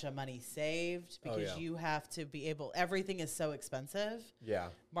a bunch of money saved because you have to be able, everything is so expensive. Yeah.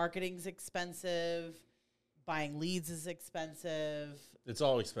 Marketing's expensive. Buying leads is expensive. It's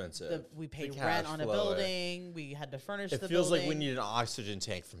all expensive. We paid rent on a building. We had to furnish the building. It feels like we need an oxygen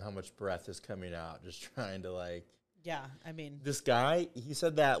tank from how much breath is coming out, just trying to like. Yeah, I mean. This guy, he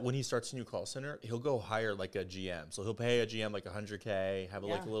said that when he starts a new call center, he'll go hire like a GM. So he'll pay a GM like $100K, have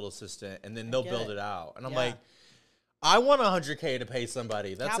like a little assistant, and then they'll build it out. And I'm like, I want $100K to pay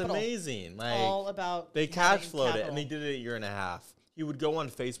somebody. That's amazing. Like, all about they cash flowed it, and they did it a year and a half. He would go on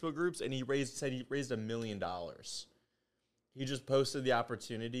Facebook groups, and he raised $1 million. He just posted the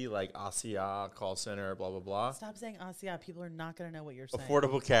opportunity, like ASIA, call center, blah, blah, blah. Stop saying ASIA. People are not going to know what you're saying.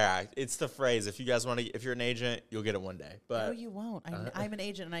 Affordable Care Act. It's the phrase. If you guys want to, if you're an agent, you'll get it one day. But no, you won't. I'm an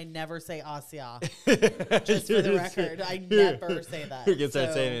agent, and I never say ASIA. Just for the record, I never say that. You can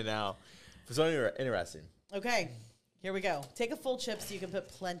start saying it now. So interesting. Okay, here we go. Take a full chip so you can put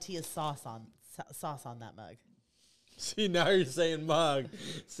plenty of sauce on that mug. See, now you're saying mug.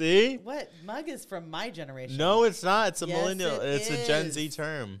 See? What? Mug is from my generation. No, it's not. It's a millennial. It's a Gen Z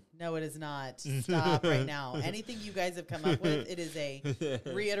term. No, it is not. Stop right now. Anything you guys have come up with, it is a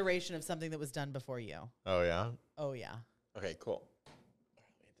reiteration of something that was done before you. Oh, yeah? Oh, yeah. Okay, cool. I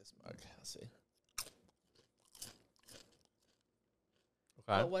made this mug. Let's see.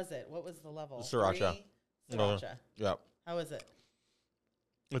 Okay. What was it? What was the level? Sriracha. Sriracha. Yep. How is it?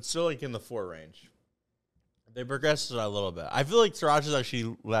 It's still like in the 4 range. They progressed it a little bit. I feel like Sriracha is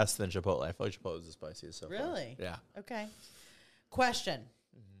actually less than Chipotle. I feel like Chipotle is the spiciest so really? far. Yeah. Okay. Question.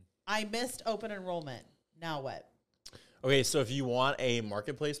 I missed open enrollment. Now what? Okay, so if you want a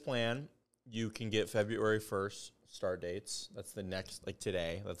marketplace plan, you can get February 1st start dates. That's the next, like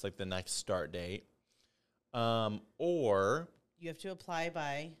today. That's like the next start date. Or you have to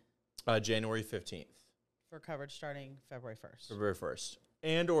apply by January 15th. For coverage starting February 1st. February 1st.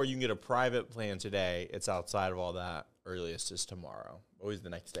 And or you can get a private plan today. It's outside of all that. Earliest is tomorrow. Always the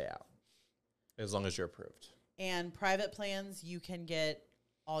next day out. As long as you're approved. And private plans you can get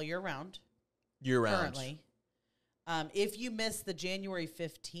all year round. Year round. Currently. If you miss the January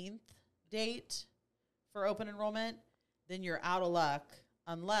 15th date for open enrollment, then you're out of luck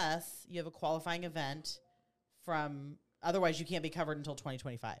unless you have a qualifying event from, otherwise you can't be covered until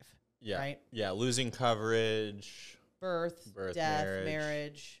 2025. Yeah. Right? Yeah, losing coverage. Birth, death,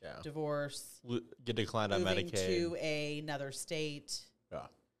 marriage, divorce. Get declined on Medicaid. Medicaid. To another state. Yeah.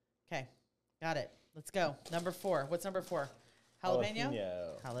 Okay. Got it. Let's go. Number 4. What's number 4? Jalapeno?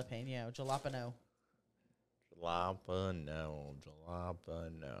 Jalapeno. Jalapeno. Jalapeno.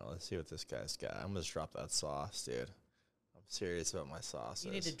 Let's see what this guy's got. I'm going to just drop that sauce, dude. I'm serious about my sauces.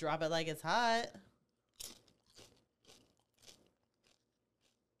 You need to drop it like it's hot.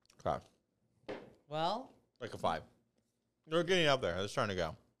 Okay. Well. Like a 5. They're getting up there. It's trying to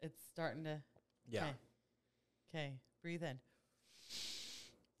go. It's starting to. Yeah. Okay. Breathe in.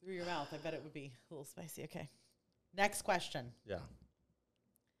 Through your mouth. I bet it would be a little spicy. Okay. Next question. Yeah.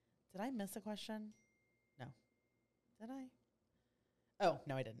 Did I miss a question? No. Did I? Oh,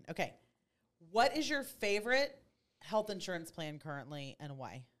 no, I didn't. Okay. What is your favorite health insurance plan currently and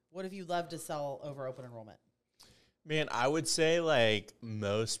why? What have you loved to sell over open enrollment? Man, I would say like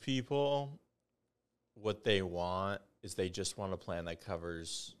most people, what they want is they just want a plan that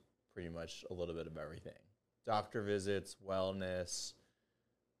covers pretty much a little bit of everything. Doctor visits, wellness,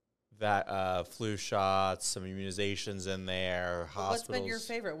 that flu shots, some immunizations in there, hospitals. What's been your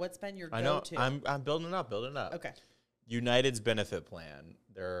favorite? What's been your I go-to? know. I'm building up. Okay. United's benefit plan,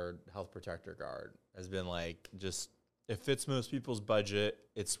 their health protector card, has been like just, it fits most people's budget.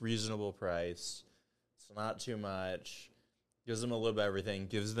 It's reasonable price. It's not too much. Gives them a little bit of everything.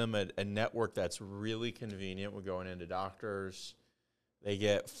 Gives them a network that's really convenient when going into doctors. They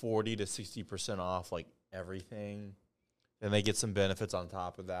get 40 to 60% off like everything. Then they get some benefits on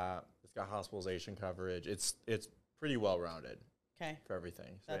top of that. It's got hospitalization coverage. It's pretty well rounded. Okay. For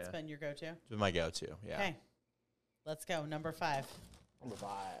everything. So, That's been your go-to? It's been my go-to, yeah. Okay. Let's go. Number 5. Number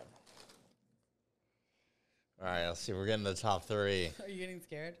 5. All right, let's see. We're getting the top 3. Are you getting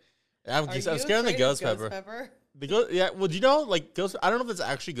scared? I'm scared of the ghost pepper. Well, do you know, like, ghost? I don't know if it's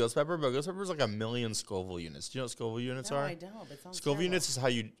actually ghost pepper, but ghost pepper is like 1 million Scoville units. Do you know what Scoville units are? No, I don't. It sounds Scoville terrible. units is how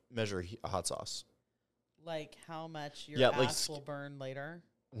you measure a hot sauce. Like how much your ass will burn later?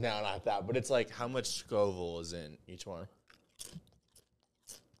 No, not that. But it's like how much Scoville is in each one.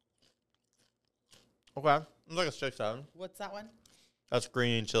 Okay. It's like a 6-7. What's that one? That's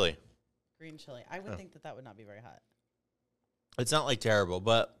green chili. Green chili. I would think that would not be very hot. It's not like terrible,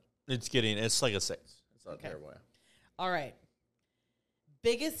 but it's like a 6. It's not terrible. All right.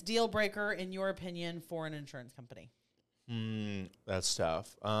 Biggest deal breaker in your opinion for an insurance company? That's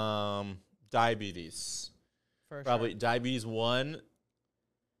tough. Diabetes. For Probably sure. diabetes 1.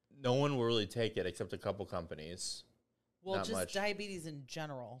 No one will really take it except a couple companies. Well, Not just much. diabetes in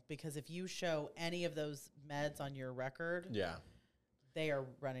general, because if you show any of those meds on your record, they are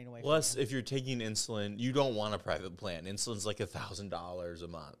running away. Plus, if you're taking insulin, you don't want a private plan. Insulin's like $1,000 a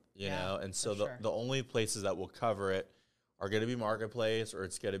month, you know? And so the only places that will cover it are going to be Marketplace, or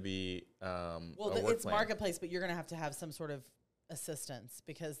it's going to be it's plan. Marketplace, but you're going to have some sort of assistance,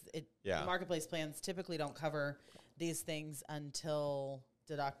 because Marketplace plans typically don't cover these things until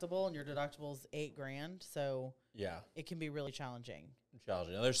deductible, and your deductible is $8,000, so it can be really challenging. Now,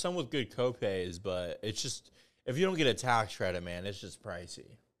 there's some with good copays, but it's just, if you don't get a tax credit, man, it's just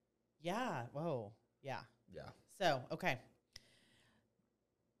pricey. Yeah. Whoa. Yeah. Yeah. So, okay.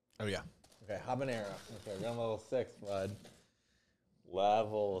 Oh, yeah. Okay, habanero. Okay, we're on level 6, bud.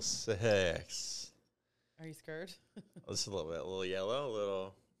 Level 6. Are you scared? Just a little bit. A little yellow, a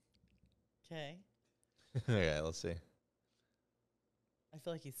little. Okay. Okay, let's see. I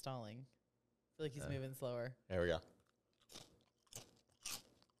feel like he's stalling. I feel like he's moving slower. There we go.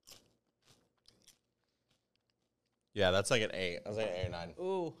 Yeah, that's like an 8. I was like an 8 or 9.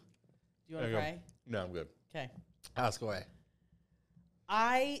 Ooh. Do you want to try? No, I'm good. Okay. Ask away.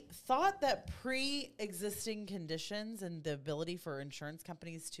 I thought that pre-existing conditions and the ability for insurance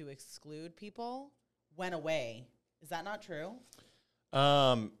companies to exclude people went away. Is that not true?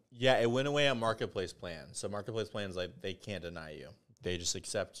 Yeah, it went away on Marketplace plans. So Marketplace plans, like, they can't deny you. They just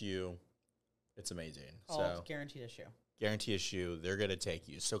accept you. It's amazing. Called guaranteed issue. Guarantee issue. They're going to take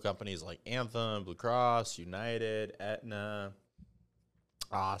you. So companies like Anthem, Blue Cross, United, Aetna,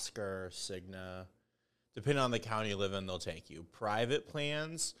 Oscar, Cigna, Depending on the county you live in, they'll take you. Private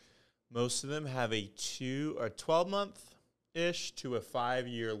plans, most of them have a 12-month-ish to a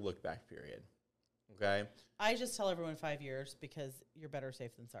 5-year look-back period. Okay? I just tell everyone 5 years because you're better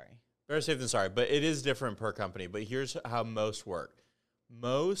safe than sorry. Better safe than sorry, but it is different per company. But here's how most work.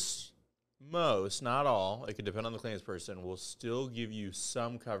 Most, not all, it could depend on the claims person, will still give you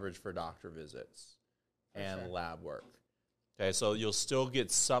some coverage for doctor visits and lab work. Okay, so you'll still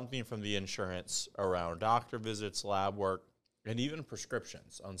get something from the insurance around doctor visits, lab work, and even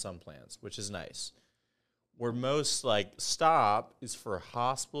prescriptions on some plans, which is nice. Where most stop is for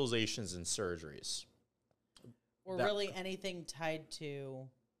hospitalizations and surgeries. Or really anything tied to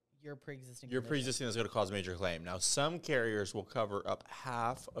your pre-existing condition. Your pre-existing is going to cause a major claim. Now, some carriers will cover up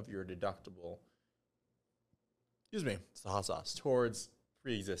half of your deductible. Excuse me, it's the hot sauce, towards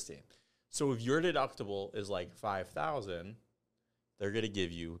pre-existing. So if your deductible is like $5,000, they're going to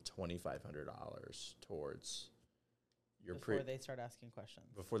give you $2,500 towards your before they start asking questions.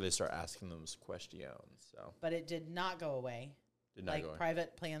 Before they start asking those questions. So, but it did not go away. Did not go away.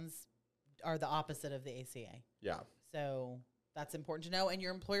 Private plans are the opposite of the ACA. Yeah. So that's important to know. And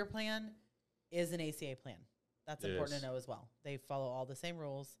your employer plan is an ACA plan. That's important to know as well. They follow all the same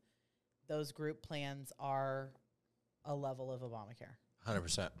rules. Those group plans are a level of Obamacare.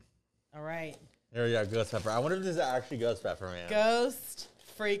 100%. All right. There we go, ghost pepper. I wonder if this is actually ghost pepper, man. Ghost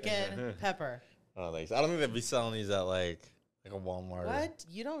freaking pepper. I don't think so. I don't think they'd be selling these at like a Walmart. What?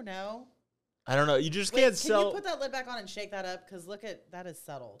 You don't know? I don't know. You just can't sell. Can you put that lid back on and shake that up? Because look at that is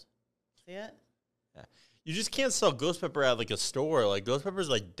settled. See it? Yeah. You just can't sell ghost pepper at like a store. Like ghost pepper is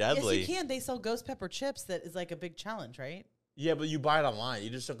like deadly. Yes, you can. They sell ghost pepper chips. That is like a big challenge, right? Yeah, but you buy it online. You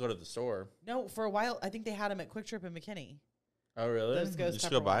just don't go to the store. No, for a while I think they had them at Quick Trip in McKinney. Oh really? Those ghost just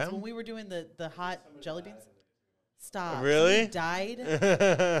pepper go buy ones. them When we were doing the hot jelly beans. Stop. Really? Somebody died.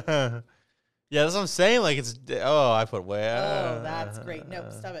 Yeah, that's what I'm saying. Like it's. Oh, I put way. Oh, that's great. No,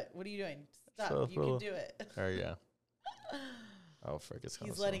 stop it. What are you doing? Stop. So you can do it. There you go. Oh, frick! It's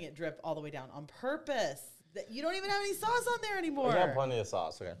He's letting it drip all the way down on purpose. You don't even have any sauce on there anymore. I got plenty of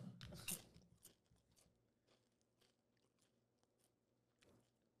sauce. Okay.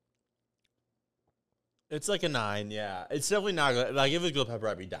 It's like a 9, yeah. It's definitely not good. Like, if it was ghost pepper,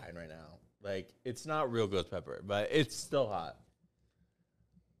 I'd be dying right now. Like, it's not real ghost pepper, but it's still hot.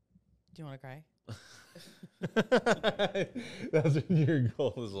 Do you want to cry? That's been your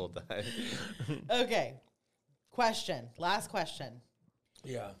goal this whole time. Okay. Question. Last question.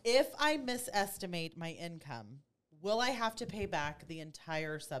 Yeah. If I misestimate my income, will I have to pay back the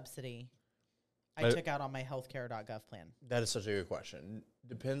entire subsidy I took out on my healthcare.gov plan? That is such a good question.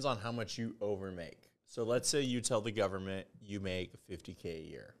 Depends on how much you overmake. So let's say you tell the government you make $50K a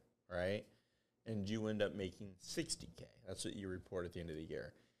year, right? And you end up making $60K. That's what you report at the end of the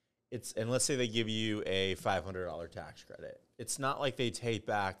year. And let's say they give you a $500 tax credit. It's not like they take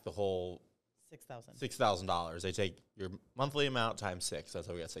back the whole $6,000. They take your monthly amount times 6. That's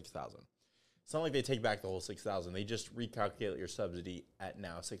how we got $6,000. It's not like they take back the whole $6,000. They just recalculate your subsidy at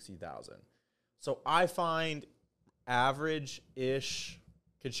now $60,000. So I find average-ish,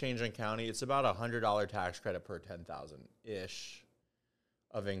 could change on county, it's about a $100 tax credit per $10,000-ish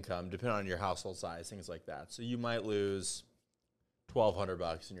of income, depending on your household size, things like that. So you might lose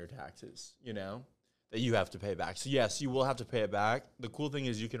 $1,200 in your taxes, that you have to pay back. So yes, you will have to pay it back. The cool thing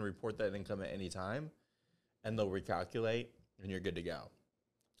is you can report that income at any time, and they'll recalculate, and you're good to go.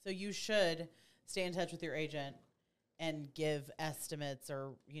 So you should stay in touch with your agent and give estimates,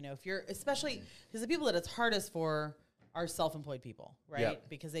 or if you're, especially because the people that it's hardest for are self-employed people, right? Yep.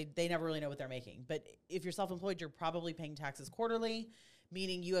 Because they never really know what they're making. But if you're self-employed, you're probably paying taxes quarterly,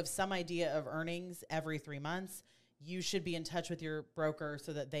 meaning you have some idea of earnings every 3 months. You should be in touch with your broker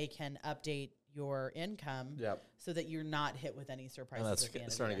so that they can update your income, so that you're not hit with any surprises. And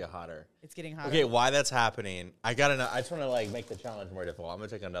that's starting to get hotter. It's getting hotter. Okay, why that's happening? I just want to make the challenge more difficult. I'm gonna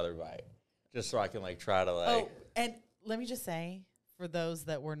take another bite, just so I can try to Oh, and let me just say, for those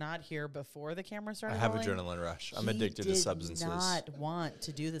that were not here before the camera started, I have adrenaline rush. I'm addicted to substances. He did not want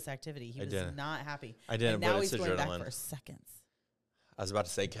to do this activity. He was not happy. I didn't. And now but he's it's going adrenaline. back for seconds. I was about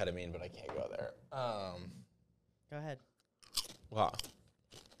to say ketamine, but I can't go there. Go ahead. Wow.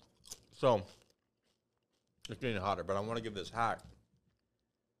 So it's getting hotter, but I want to give this hack.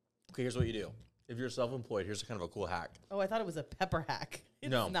 Okay, here's what you do. If you're self-employed, here's kind of a cool hack. Oh, I thought it was a pepper hack.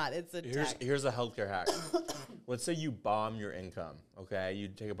 It's not. It's a here's a healthcare hack. Let's say you bomb your income, okay? You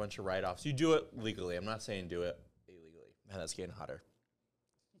take a bunch of write-offs. You do it legally. I'm not saying do it illegally. Man, that's getting hotter.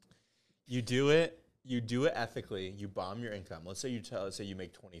 You do it ethically. You bomb your income. Let's say you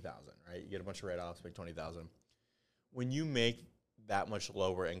make $20,000, right? You get a bunch of write-offs, make $20,000. When you make that much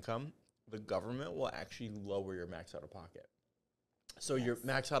lower income, the government will actually lower your max out of pocket. So your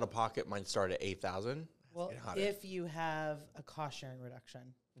max out of pocket might start at $8,000. Well, if you have a cost sharing reduction.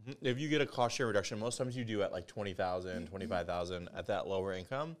 Mm-hmm. If you get a cost sharing reduction, most times you do at like $20,000, $25,000 at that lower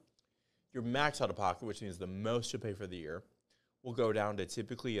income. Your max out of pocket, which means the most you pay for the year, will go down to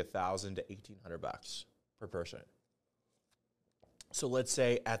typically $1,000 to $1,800 per person. So let's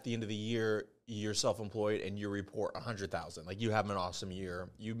say at the end of the year, you're self-employed and you report $100,000. Like you have an awesome year.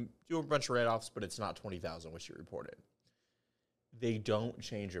 You do a bunch of write-offs, but it's not $20,000, which you reported. They don't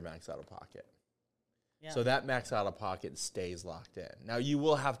change your max out of pocket. Yeah. So that max out of pocket stays locked in. Now you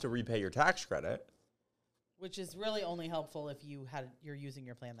will have to repay your tax credit, which is really only helpful if you're using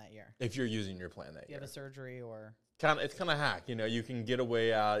your plan that year. If you're using your plan that year. You have a surgery or it's kind of hack. You know, you can get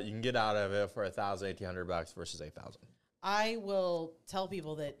away out. You can get out of it for $1,000, $1,800 versus $8,000. I will tell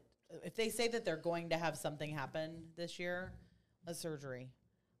people that if they say that they're going to have something happen this year, a surgery,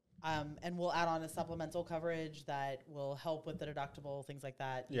 and we'll add on a supplemental coverage that will help with the deductible, things like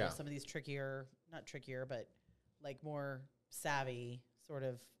that. You know, some of these not trickier, but like more savvy sort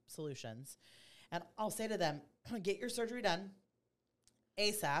of solutions. And I'll say to them, get your surgery done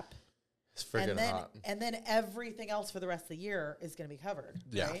ASAP. It's freaking hot. And then everything else for the rest of the year is going to be covered.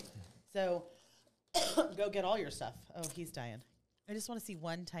 Yeah. Right? So go get all your stuff. Oh, he's dying. I just want to see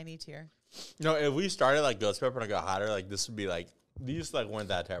one tiny tear. No, if we started like ghost pepper and it got hotter, like this would be like, these like weren't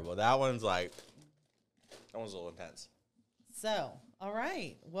that terrible. That one's a little intense. So, all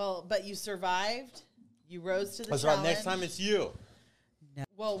right. Well, but you survived. You rose to the challenge. That's right. Next time it's you. No.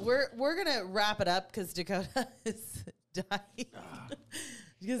 Well, we're gonna wrap it up because Dakota is dying.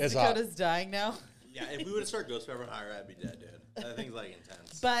 Because Dakota's dying now. Yeah, if we would have started ghost pepper higher, I'd be dead, dude. That thing's like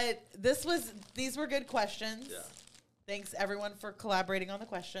intense. But these were good questions. Yeah. Thanks everyone for collaborating on the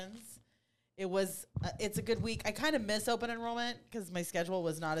questions. It's a good week. I kind of miss open enrollment because my schedule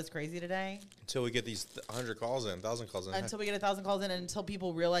was not as crazy today. Until we get these 100 calls in, 1,000 calls in. Until we get 1,000 calls in and until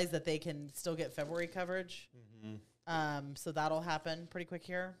people realize that they can still get February coverage. Mm-hmm. So that'll happen pretty quick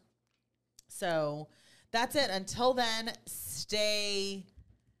here. So that's it. Until then, stay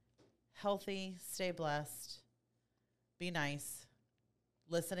healthy, stay blessed, be nice,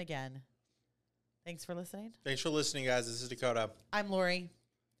 listen again. Thanks for listening. Thanks for listening, guys. This is Dakota. I'm Lori.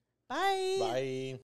 Bye. Bye.